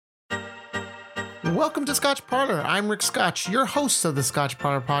Welcome to Scotch Parlor. I'm Rick Scotch, your host of the Scotch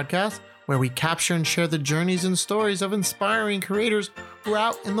Parlor podcast, where we capture and share the journeys and stories of inspiring creators who are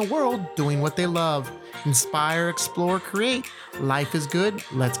out in the world doing what they love. Inspire, explore, create. Life is good.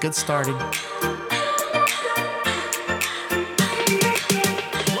 Let's get started.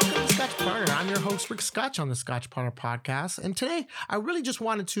 Welcome to Scotch Parlor. I'm your host, Rick Scotch, on the Scotch Parlor podcast. And today, I really just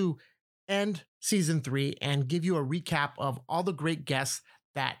wanted to end season 3 and give you a recap of all the great guests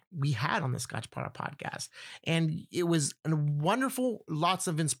that we had on the Scotch Parlor podcast. And it was wonderful, lots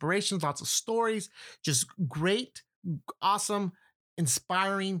of inspirations, lots of stories, just great, awesome,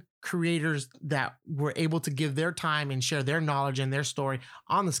 inspiring creators that were able to give their time and share their knowledge and their story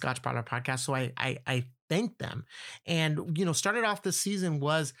on the Scotch Parlor podcast. So I thank them. And, started off this season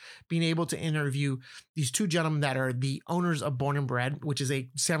was being able to interview these two gentlemen that are the owners of Born and Bred, which is a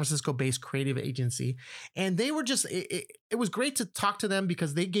San Francisco-based creative agency. And they were just, it was great to talk to them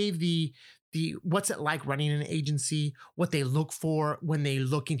because they gave the what's it like running an agency, what they look for when they're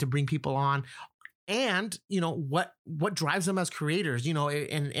looking to bring people on, and what drives them as creators, and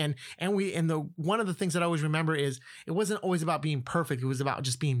one of the things that I always remember is it wasn't always about being perfect. It was about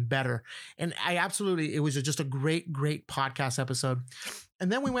just being better. And it was just a great podcast episode.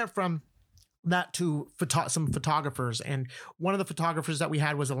 And then we went from that to some photographers. And one of the photographers that we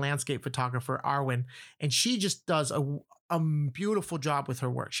had was a landscape photographer, Arwen, and she just does a beautiful job with her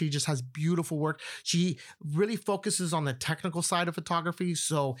work. She just has beautiful work. She really focuses on the technical side of photography.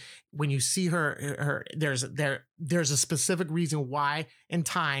 So when you see her there's a specific reason why in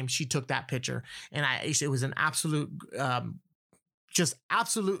time she took that picture. And it was an absolute, just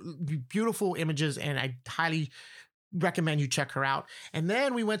absolutely beautiful images. And I highly recommend you check her out. And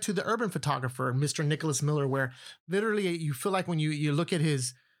then we went to the urban photographer, Mr. Nicholas Miller, where literally you feel like when you look at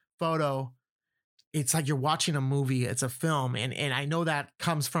his photo, it's like you're watching a movie. It's a film. And I know that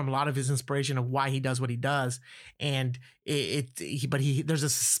comes from a lot of his inspiration of why he does what he does. And there's a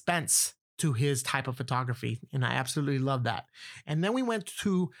suspense to his type of photography. And I absolutely love that. And then we went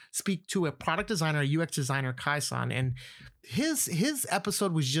to speak to a product designer, a UX designer, Kai-san. And his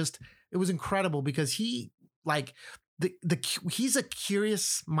episode was it was incredible because he's a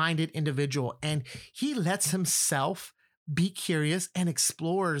curious minded individual, and he lets himself be curious and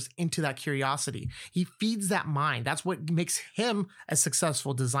explores into that curiosity. He feeds that mind. That's what makes him a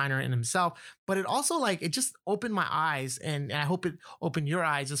successful designer in himself. But it also it just opened my eyes, and I hope it opened your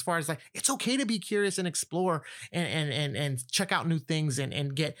eyes as far as it's okay to be curious and explore and check out new things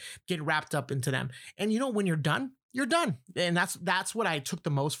and get wrapped up into them. And when you're done, you're done. And that's what I took the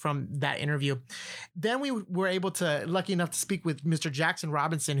most from that interview. Then we were lucky enough to speak with Mr. Jackson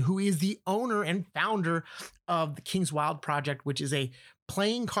Robinson, who is the owner and founder of the King's Wild Project, which is a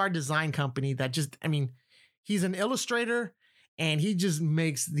playing card design company that he's an illustrator and he just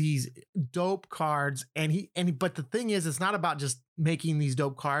makes these dope cards. But the thing is, it's not about just making these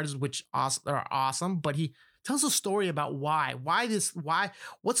dope cards, which are awesome, but he tells a story about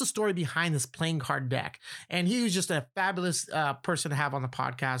what's the story behind this playing card deck. And he was just a fabulous person to have on the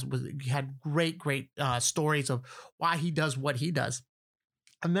podcast. He had great stories of why he does what he does.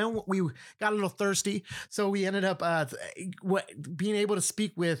 And then we got a little thirsty, so we ended up being able to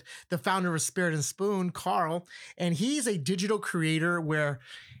speak with the founder of Spirit and Spoon, Carl. And he's a digital creator where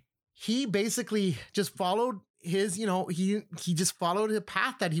he basically just followed he just followed a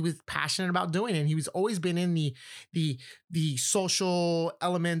path that he was passionate about doing. And he was always been in the social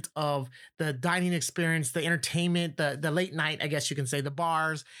element of the dining experience, the entertainment, the late night, I guess you can say, the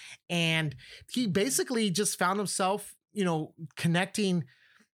bars. And he basically just found himself, connecting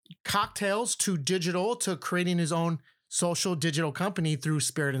cocktails to digital, to creating his own social digital company through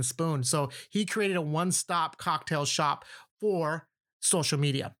Spirit and Spoon. So he created a one-stop cocktail shop for social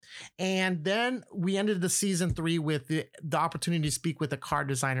media. And then we ended the season 3 with the opportunity to speak with a car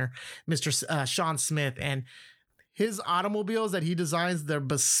designer, Mr. Sean Smith, and his automobiles that he designs. They're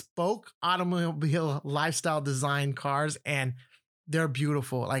bespoke automobile lifestyle design cars, and they're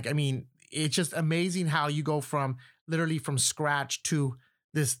beautiful. It's just amazing how you go from literally from scratch to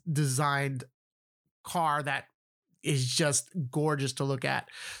this designed car that is just gorgeous to look at.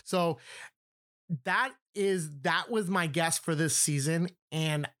 So that was my guest for this season.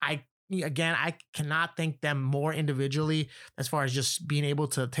 And I cannot thank them more individually as far as just being able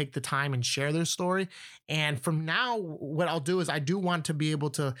to take the time and share their story. And from now, what I'll do is I do want to be able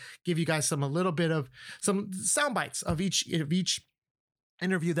to give you guys a little bit of some sound bites of each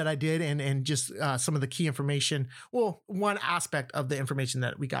interview that I did and just some of the key information. Well, one aspect of the information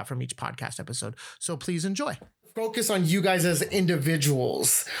that we got from each podcast episode. So please enjoy. Focus on you guys as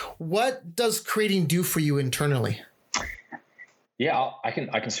individuals. What does creating do for you internally? Yeah, I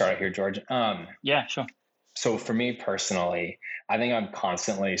can start out here, George. Yeah, sure. So for me personally, I think I'm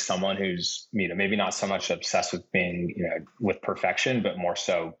constantly someone who's, maybe not so much obsessed with being, with perfection, but more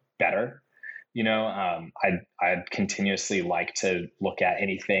so better. I'd continuously like to look at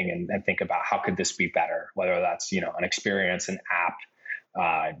anything and think about how could this be better, whether that's, an experience, an app,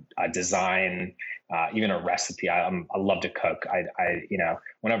 a design, even a recipe. I love to cook.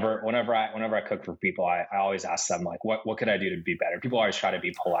 Whenever I cook for people, I always ask them like, what could I do to be better? People always try to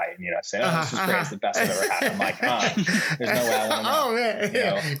be polite and, say, oh, this is great. It's the best I've ever had. I'm like, there's no way I want to know. Oh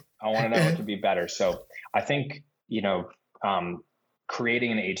man, I want to know what could be better. So I think,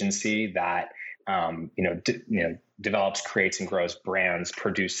 creating an agency that, develops, creates, and grows brands,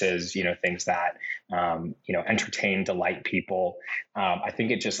 produces, things that, entertain, delight people. I think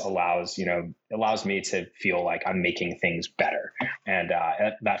it just allows me to feel like I'm making things better. And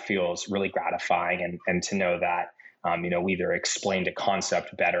that feels really gratifying. And to know that, we either explained a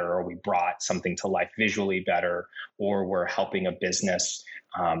concept better, or we brought something to life visually better, or we're helping a business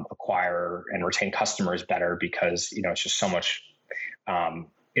acquire and retain customers better because, it's just so much,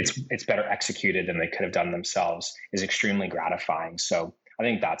 it's better executed than they could have done themselves, is extremely gratifying. So I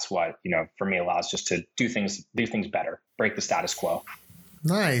think that's what, for me, allows just to do things better, break the status quo.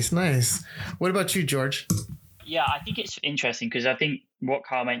 Nice. What about you, George? Yeah, I think it's interesting because I think what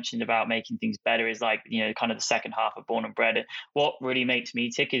Kyle mentioned about making things better is like, kind of the second half of Born and Bred. What really makes me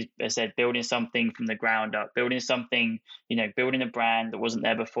tick is, as I said, building something from the ground up, building something, building a brand that wasn't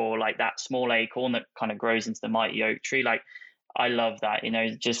there before, like that small acorn that kind of grows into the mighty oak tree. Like, I love that,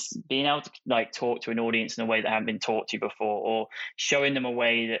 just being able to like talk to an audience in a way that haven't been taught to before, or showing them a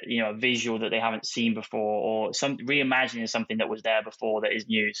way that, a visual that they haven't seen before, or some reimagining something that was there before that is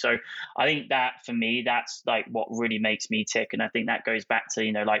new. So I think that for me, that's like what really makes me tick. And I think that goes back to,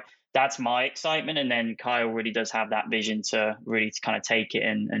 like, that's my excitement. And then Kyle really does have that vision to really kind of take it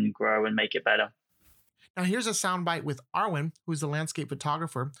and grow and make it better. Now here's a soundbite with Arwen, who's a landscape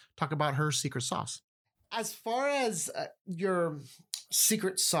photographer, talk about her secret sauce. As far as your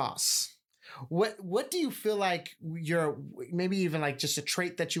secret sauce, what do you feel like your, maybe even like just a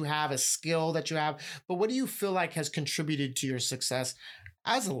trait that you have, a skill that you have, but what do you feel like has contributed to your success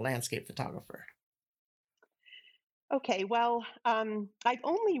as a landscape photographer? Okay, well, I've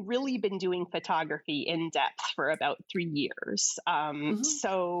only really been doing photography in depth for about 3 years.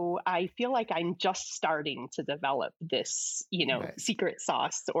 So I feel like I'm just starting to develop this, Nice. secret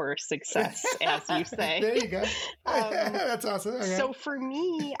sauce or success, as you say. There you go. That's awesome. Okay. So for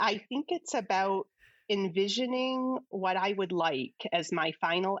me, I think it's about envisioning what I would like as my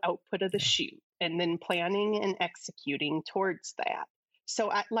final output of the shoot, and then planning and executing towards that.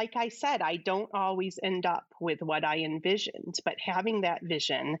 So, like I said, I don't always end up with what I envisioned, but having that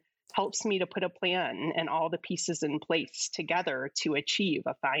vision helps me to put a plan and all the pieces in place together to achieve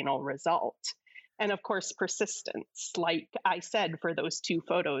a final result. And of course, persistence. Like I said, for those 2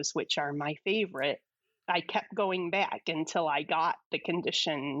 photos, which are my favorite, I kept going back until I got the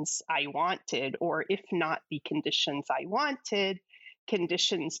conditions I wanted, or if not the conditions I wanted,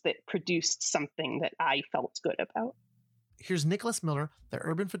 conditions that produced something that I felt good about. Here's Nicholas Miller, the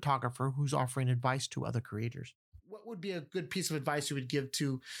urban photographer, who's offering advice to other creators. What would be a good piece of advice you would give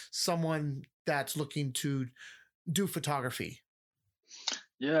to someone that's looking to do photography?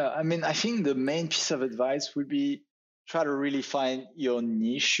 Yeah, I mean, I think the main piece of advice would be try to really find your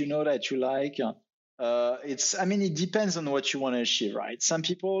niche, that you like. It depends on what you want to achieve, right? Some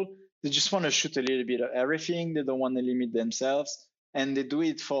people, they just want to shoot a little bit of everything. They don't want to limit themselves, and they do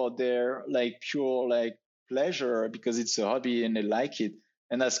it for their pure pleasure because it's a hobby and they like it,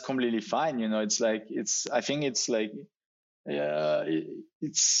 and that's completely fine. I think it's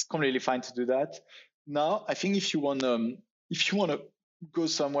completely fine to do that. Now, I think if you want to go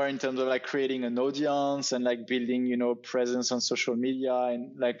somewhere in terms of creating an audience and building presence on social media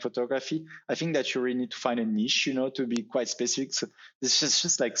and photography, I think that you really need to find a niche, to be quite specific. So there's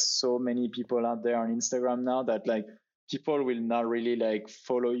just so many people out there on Instagram now that people will not really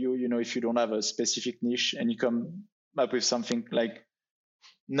follow you, if you don't have a specific niche and you come up with something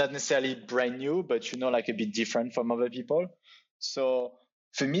not necessarily brand new, but a bit different from other people. So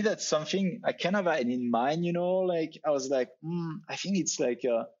for me, that's something I kind of had in mind, I was I think it's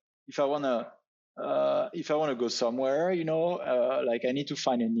if I want to go somewhere, I need to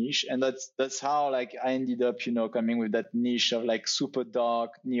find a niche. And that's how I ended up, coming with that niche of super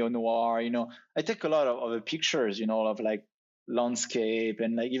dark neo-noir. I take a lot of other pictures, of landscape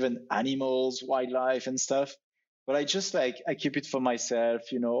and even animals, wildlife and stuff. But I just I keep it for myself,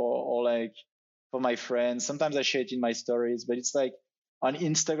 or for my friends. Sometimes I share it in my stories, but it's on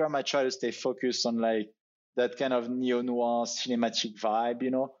Instagram, I try to stay focused on that kind of neo-noir cinematic vibe,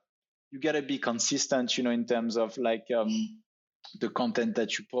 you gotta be consistent, in terms of like the content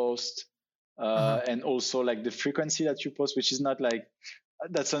that you post, and also like the frequency that you post, which is not like,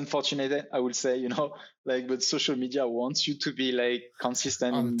 that's unfortunate, I would say, like, but social media wants you to be like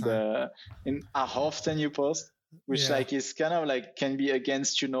consistent in how often you post, which like is kind of like can be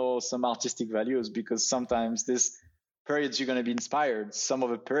against, some artistic values, because sometimes this periods you're going to be inspired, some of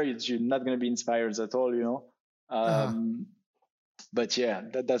the periods you're not going to be inspired at all, but yeah,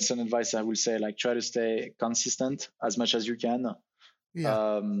 that's an advice I would say, like try to stay consistent as much as you can.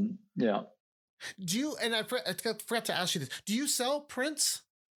 Yeah. Do you, and I forgot to ask you this, do you sell prints?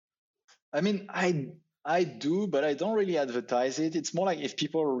 I mean, I do, but I don't really advertise it. It's more like if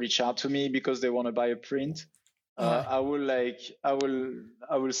people reach out to me because they want to buy a print, I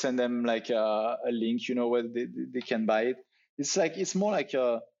will send them like a link, where they can buy it. It's more like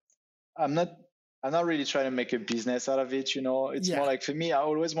I'm not really trying to make a business out of it, It's more like, for me, I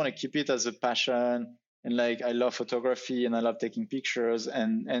always want to keep it as a passion, and like I love photography and I love taking pictures,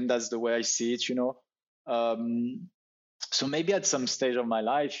 and that's the way I see it, So maybe at some stage of my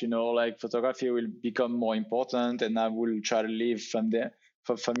life, like photography will become more important, and I will try to live from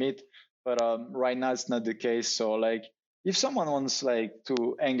it. But right now it's not the case. So like, if someone wants like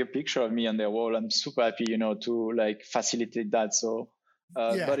to hang a picture of me on their wall, I'm super happy, to like facilitate that. So,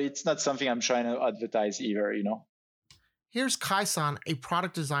 but it's not something I'm trying to advertise either, Here's Kai-san, a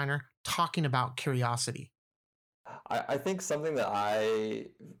product designer, talking about curiosity. I think something that I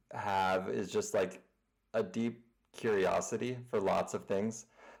have is just like a deep curiosity for lots of things.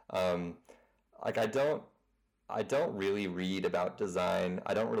 Like I don't really read about design.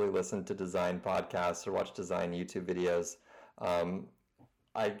 I don't really listen to design podcasts or watch design YouTube videos.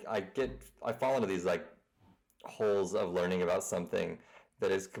 I fall into these like holes of learning about something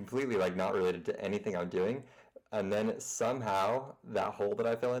that is completely like not related to anything I'm doing. And then somehow that hole that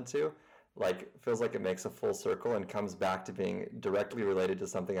I fell into like feels like it makes a full circle and comes back to being directly related to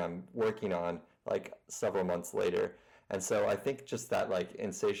something I'm working on like several months later. And so I think just that like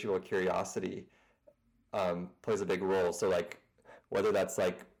insatiable curiosity plays a big role. So like whether that's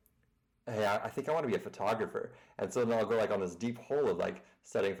like, hey, I think I want to be a photographer, and so then I'll go like on this deep hole of like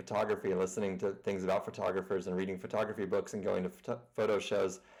studying photography and listening to things about photographers and reading photography books and going to photo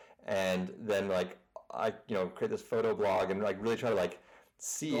shows, and then like I create this photo blog and like really try to like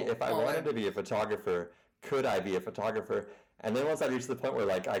see if I wanted to be a photographer, could I be a photographer? And then once I reached the point where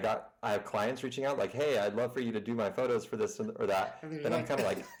like I have clients reaching out like, hey, I'd love for you to do my photos for this or that, then I'm kind of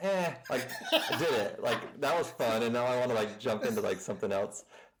like, like I did it, like that was fun, and now I want to like jump into like something else.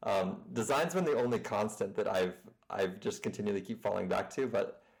 Design's been the only constant that I've just continually keep falling back to,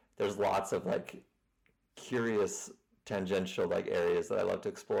 but there's lots of like curious tangential like areas that I love to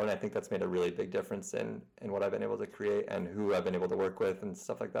explore, and I think that's made a really big difference in what I've been able to create and who I've been able to work with and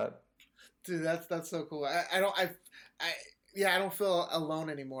stuff like that. Dude, that's so cool. I don't feel alone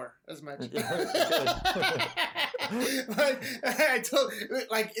anymore as much.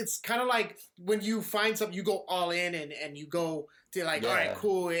 Like, it's kind of like when you find something, you go all in and you go to like, all right,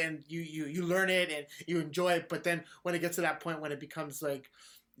 cool, and you learn it and you enjoy it. But then when it gets to that point when it becomes like,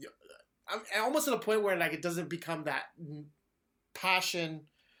 I'm almost at a point where like it doesn't become that passion.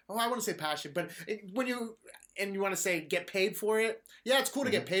 Oh, I want to say passion, but when you want to say get paid for it, yeah, it's cool to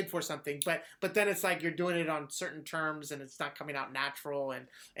get paid for something, but then it's like you're doing it on certain terms and it's not coming out natural, and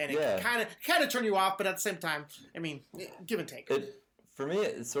it kind of turn you off. But at the same time, I mean, give and take. For me,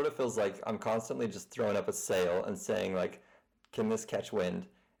 it sort of feels like I'm constantly just throwing up a sail and saying like, can this catch wind?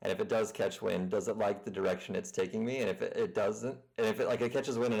 And if it does catch wind, does it like the direction it's taking me? And if it doesn't, and if it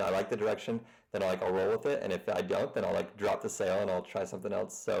catches wind and I like the direction, then I'll roll with it. And if I don't, then I'll like drop the sail and I'll try something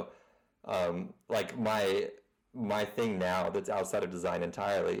else. So like my thing now that's outside of design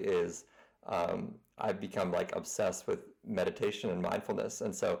entirely is I've become like obsessed with meditation and mindfulness.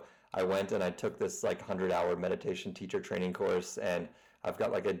 And so I went and I took this like 100-hour meditation teacher training course, and I've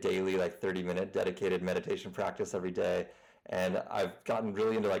got like a daily like 30-minute dedicated meditation practice every day. And I've gotten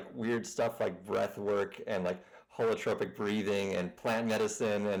really into like weird stuff like breath work and like holotropic breathing and plant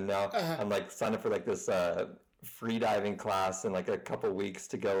medicine. And now I'm like signed up for like this free diving class in like a couple weeks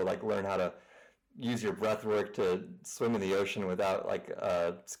to go like learn how to use your breath work to swim in the ocean without like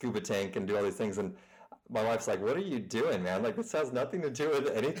a scuba tank and do all these things. And my wife's like, what are you doing, man? Like, this has nothing to do with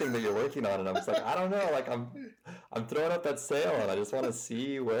anything that you're working on. And I'm just like, I don't know. Like, I'm throwing up that sail and I just want to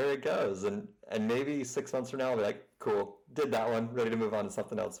see where it goes. And maybe 6 months from now, I'll be like, cool, did that one, ready to move on to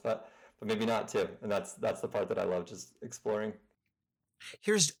something else. But maybe not too. And that's the part that I love, just exploring.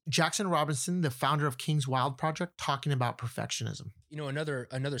 Here's Jackson Robinson, the founder of King's Wild Project, talking about perfectionism. You know,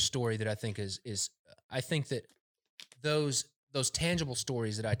 another story that I think is I think that those tangible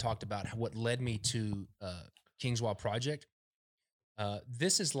stories that I talked about, what led me to King's Wild Project.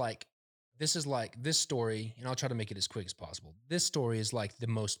 This is like this story, and I'll try to make it as quick as possible. This story is like the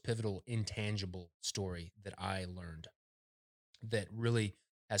most pivotal, intangible story that I learned that really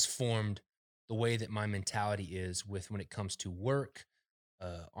has formed the way that my mentality is when it comes to work,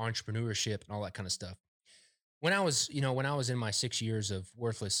 entrepreneurship, and all that kind of stuff. When I was in my 6 years of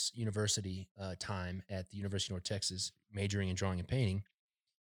worthless university time at the University of North Texas, majoring in drawing and painting,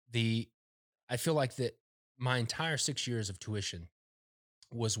 I feel like that my entire 6 years of tuition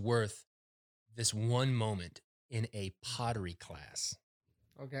was worth this one moment in a pottery class.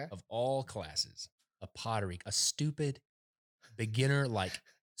 Okay. Of all classes, a stupid beginner, like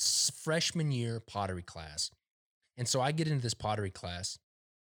freshman year pottery class. And so I get into this pottery class,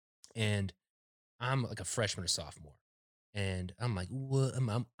 and I'm like a freshman or sophomore. And I'm like, what?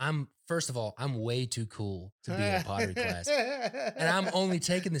 I'm first of all, I'm way too cool to be in a pottery class. And I'm only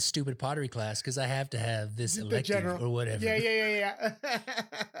taking this stupid pottery class because I have to have this elective or whatever. Yeah.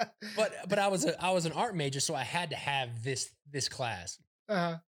 But I was an art major, so I had to have this class.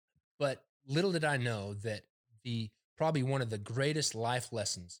 Uh-huh. But little did I know that probably one of the greatest life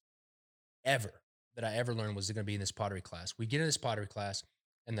lessons ever that I ever learned was going to be in this pottery class. We get in this pottery class,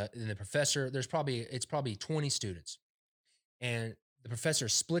 and the professor, it's probably 20 students. And the professor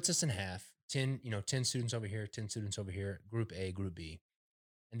splits us in half, 10 students over here, 10 students over here, group A, group B.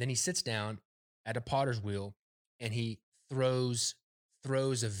 And then he sits down at a potter's wheel, and he throws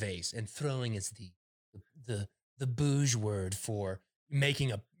a vase. And throwing is the bouge word for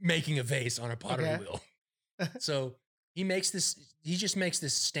making a vase on a pottery wheel. So he just makes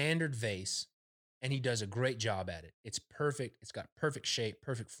this standard vase, and he does a great job at it. It's perfect. It's got perfect shape,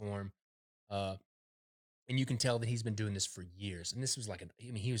 perfect form. And you can tell that he's been doing this for years. And this was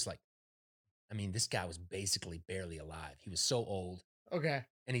this guy was basically barely alive. He was so old. Okay.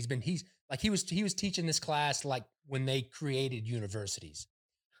 And he was teaching this class like when they created universities,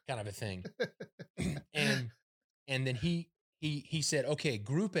 kind of a thing. and then he said, okay,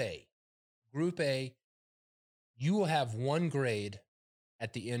 group A, you will have one grade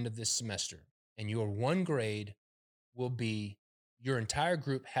at the end of this semester. And your one grade will be, your entire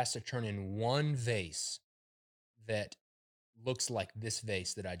group has to turn in one vase that looks like this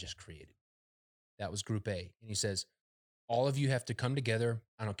vase that I just created. That was group A. And he says, all of you have to come together.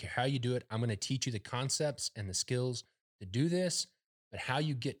 I don't care how you do it. I'm going to teach you the concepts and the skills to do this, but how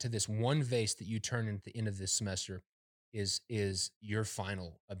you get to this one vase that you turn in at the end of this semester is your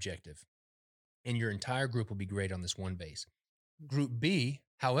final objective. And your entire group will be great on this one vase. Group B,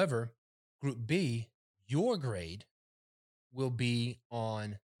 your grade will be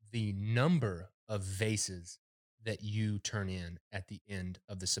on the number of vases that you turn in at the end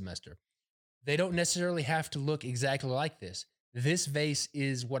of the semester. They don't necessarily have to look exactly like this. This vase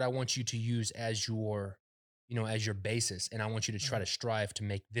is what I want you to use as your basis. And I want you to try to strive to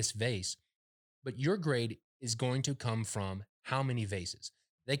make this vase. But your grade is going to come from how many vases.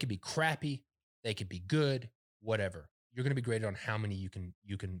 They could be crappy. They could be good, whatever. You're going to be graded on how many you can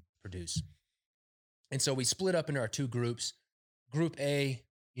produce. And so we split up into our two groups. Group A,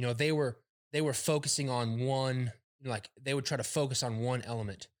 they were focusing on one, like they would try to focus on one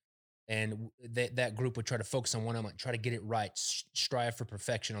element, and that group would try to focus on one element, try to get it right, strive for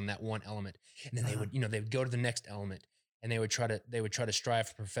perfection on that one element. And then they would go to the next element, and they would try to strive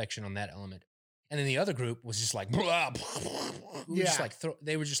for perfection on that element. And then the other group was just like, they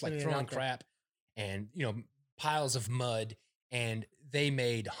were just like throwing crap and, piles of mud. And they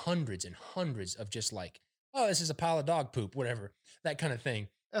made hundreds and hundreds of just like, oh, this is a pile of dog poop, whatever, that kind of thing.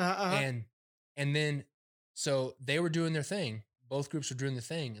 And then, so they were doing their thing. Both groups were doing the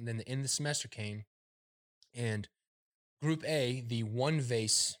thing. And then the end of the semester came, and group A, the one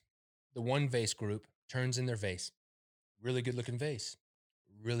vase group turns in their vase. Really good looking vase.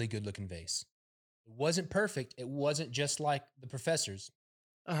 It wasn't perfect. It wasn't just like the professor's,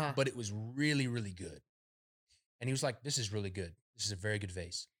 but it was really, really good. And he was like, this is really good. This is a very good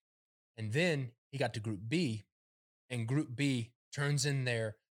vase. And then he got to group B, and group B turns in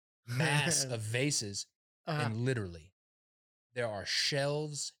their mass of vases. And literally there are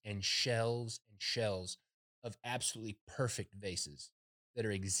shelves and shelves and shelves of absolutely perfect vases that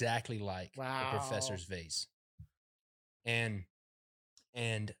are exactly like the professor's vase. And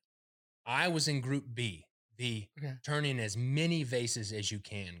I was in group B, the turn in as many vases as you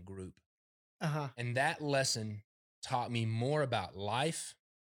can group. And that lesson taught me more about life,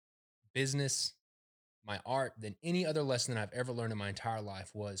 business, my art than any other lesson that I've ever learned in my entire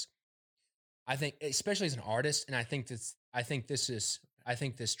life was, I think, especially as an artist, and I think this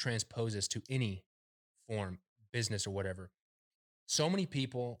transposes to any form, business or whatever. So many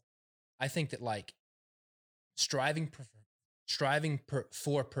people, I think that like striving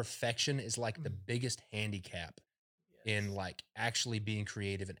for perfection is like the biggest handicap in like actually being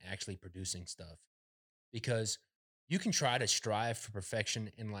creative and actually producing stuff, because you can try to strive for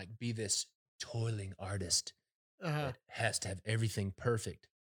perfection and like be this toiling artist that has to have everything perfect,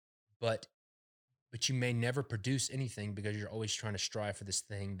 but you may never produce anything because you're always trying to strive for this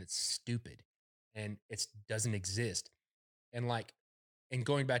thing that's stupid and it doesn't exist. And like, and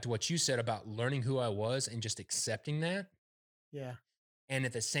going back to what you said about learning who I was and just accepting that. Yeah. And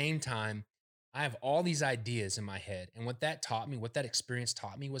at the same time, I have all these ideas in my head. And what that taught me, what that experience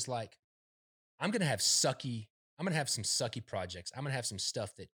taught me was like, I'm going to have some sucky projects. I'm going to have some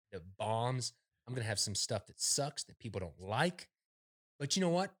stuff that bombs. I'm going to have some stuff that sucks that people don't like. But you know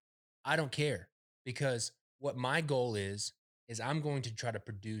what? I don't care, because what my goal is I'm going to try to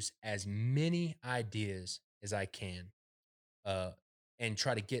produce as many ideas as I can, and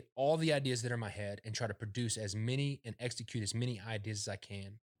try to get all the ideas that are in my head and try to produce as many and execute as many ideas as I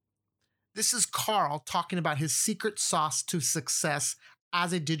can. This is Carl talking about his secret sauce to success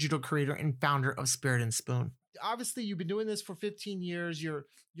as a digital creator and founder of Spirit and Spoon. Obviously, you've been doing this for 15 years.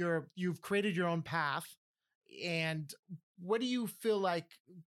 You've created your own path. And what do you feel like?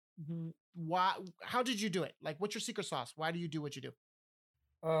 How did you do it? Like, what's your secret sauce? Why do you do what you do?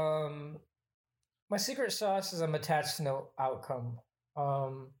 My secret sauce is I'm attached to no outcome.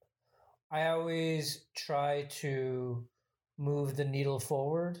 I always try to move the needle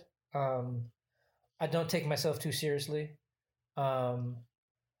forward. I don't take myself too seriously.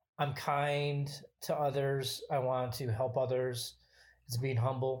 I'm kind to others. I want to help others. It's being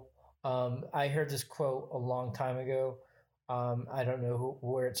humble. I heard this quote a long time ago. I don't know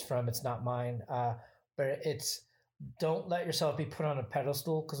where it's from. It's not mine. But it's, don't let yourself be put on a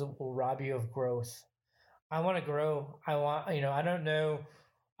pedestal because it will rob you of growth. I want to grow. I don't know.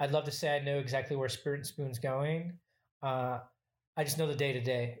 I'd love to say I know exactly where Spirit and Spoon's going. I just know the day to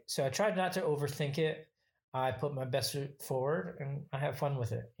day. So I tried not to overthink it. I put my best foot forward and I have fun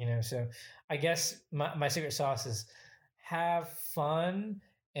with it, So I guess my secret sauce is have fun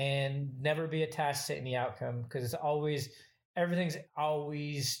and never be attached to any outcome, because everything's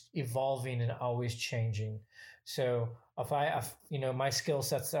always evolving and always changing. So if my skill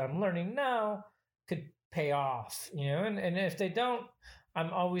sets that I'm learning now could pay off, and if they don't, I'm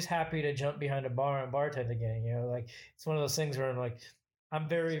always happy to jump behind a bar and bartend again. Like it's one of those things where I'm like, I'm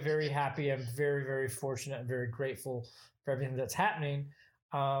very, very happy. I'm very, very fortunate and very grateful for everything that's happening.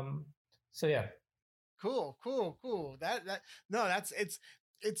 So yeah. Cool.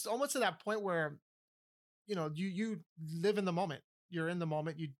 It's almost to that point where, you live in the moment. You're in the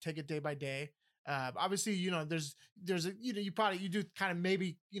moment. You take it day by day. Obviously, there's you do kind of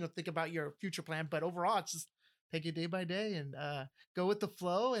maybe, think about your future plan, but overall it's just take it day by day and go with the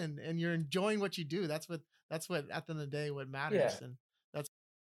flow, and you're enjoying what you do. That's what at the end of the day, what matters. Yeah. And that's.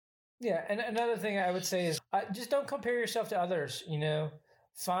 Yeah. And another thing I would say is just don't compare yourself to others,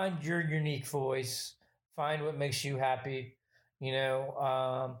 find your unique voice, find what makes you happy. You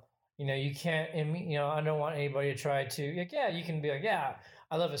can't, I don't want anybody to try to, like, yeah, you can be like, yeah,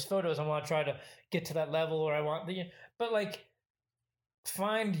 I love his photos. I want to try to get to that level, or but like,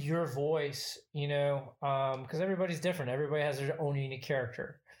 find your voice, because everybody's different. Everybody has their own unique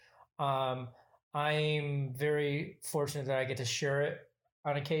character. I'm very fortunate that I get to share it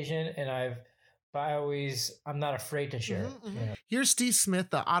on occasion, and I'm not afraid to share it. Mm-hmm. Here's Steve Smith,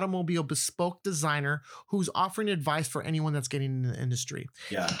 the automobile bespoke designer, who's offering advice for anyone that's getting into the industry.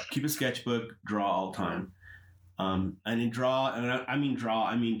 Yeah, keep a sketchbook, draw all the time. And in draw, and I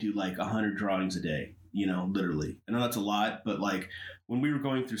mean do like 100 drawings a day, literally. I know that's a lot, but like when we were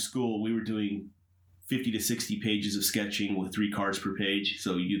going through school, we were doing 50 to 60 pages of sketching with 3 cards per page.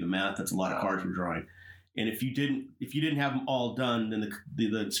 So you do the math, that's a lot of cards we're drawing. And if you didn't have them all done, then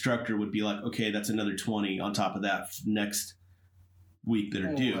the instructor would be like, okay, that's another 20 on top of that next week that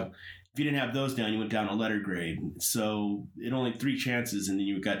are due. If you didn't have those down, you went down a letter grade. So it only 3 chances, and then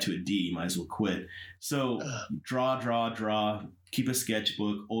you got to a D. You might as well quit. So draw. Keep a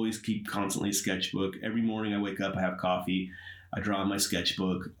sketchbook. Always keep constantly a sketchbook. Every morning I wake up, I have coffee. I draw in my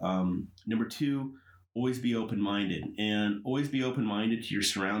sketchbook. Number 2, always be open-minded, and always be open-minded to your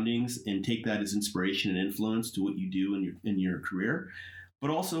surroundings and take that as inspiration and influence to what you do in your career.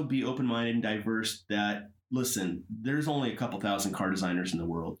 But also be open-minded and diverse that, listen, there's only a couple thousand car designers in the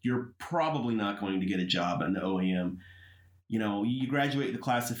world. You're probably not going to get a job in the OEM. You graduate the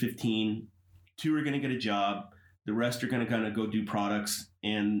class of 15, 2 are going to get a job. The rest are going to kind of go do products,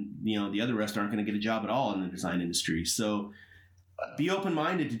 and the other rest aren't going to get a job at all in the design industry. So be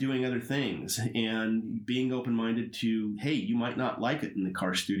open-minded to doing other things, and being open-minded to, hey, you might not like it in the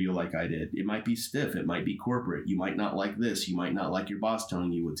car studio like I did. It might be stiff. It might be corporate. You might not like this. You might not like your boss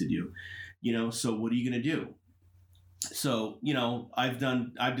telling you what to do. So what are you going to do? So,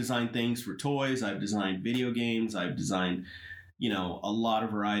 I've designed things for toys. I've designed video games. I've designed, a lot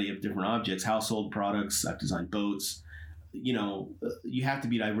of variety of different objects, household products. I've designed boats. You have to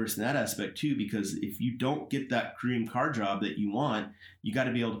be diverse in that aspect too, because if you don't get that dream car job that you want, you got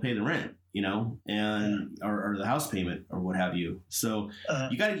to be able to pay the rent, and or the house payment or what have you. So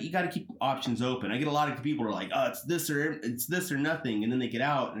you got to keep options open. I get a lot of people who are like, oh, it's this or nothing, and then they get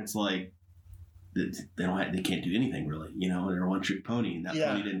out and it's like they can't do anything really. They're a one-trick pony, and that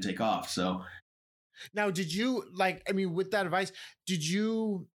pony didn't take off. So now, did you with that advice,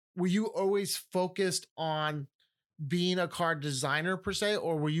 were you always focused on being a car designer per se,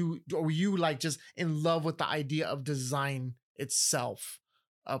 or were you like just in love with the idea of design itself,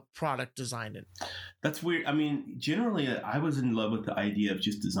 of product design? That's weird. Generally I was in love with the idea of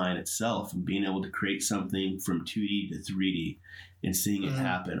just design itself and being able to create something from 2D to 3D and seeing it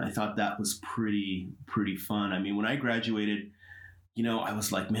happen. I thought that was pretty fun. When I graduated, I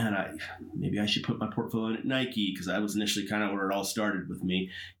was like, man, maybe I should put my portfolio in at Nike, because that was initially kind of where it all started with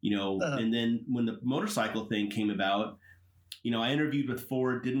me, And then when the motorcycle thing came about, I interviewed with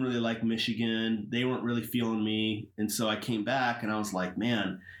Ford, didn't really like Michigan. They weren't really feeling me. And so I came back and I was like,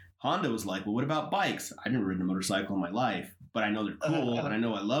 man, Honda was like, well, what about bikes? I've never ridden a motorcycle in my life, but I know they're cool and I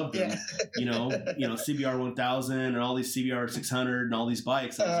know I love them. CBR 1000 and all these CBR 600 and all these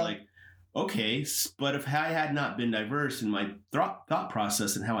bikes. I was like, okay, but if I had not been diverse in my thought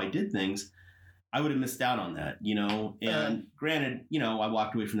process and how I did things, I would have missed out on that, And granted, I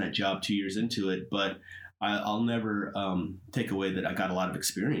walked away from that job 2 years into it, but I'll never take away that I got a lot of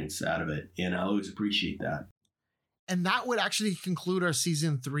experience out of it, and I always appreciate that. And that would actually conclude our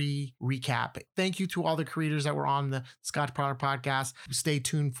season 3 recap. Thank you to all the creators that were on the Scotch Parlor podcast. Stay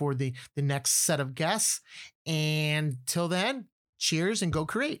tuned for the next set of guests. And till then, cheers and go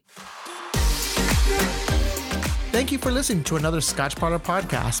create. Thank you for listening to another Scotch Parlor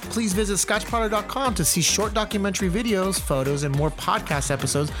podcast. Please visit scotchparlor.com to see short documentary videos, photos, and more podcast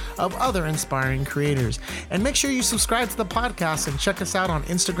episodes of other inspiring creators. And make sure you subscribe to the podcast and check us out on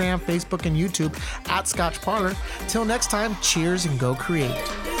Instagram, Facebook, and YouTube at Scotch Parlor. Till next time, cheers and go create.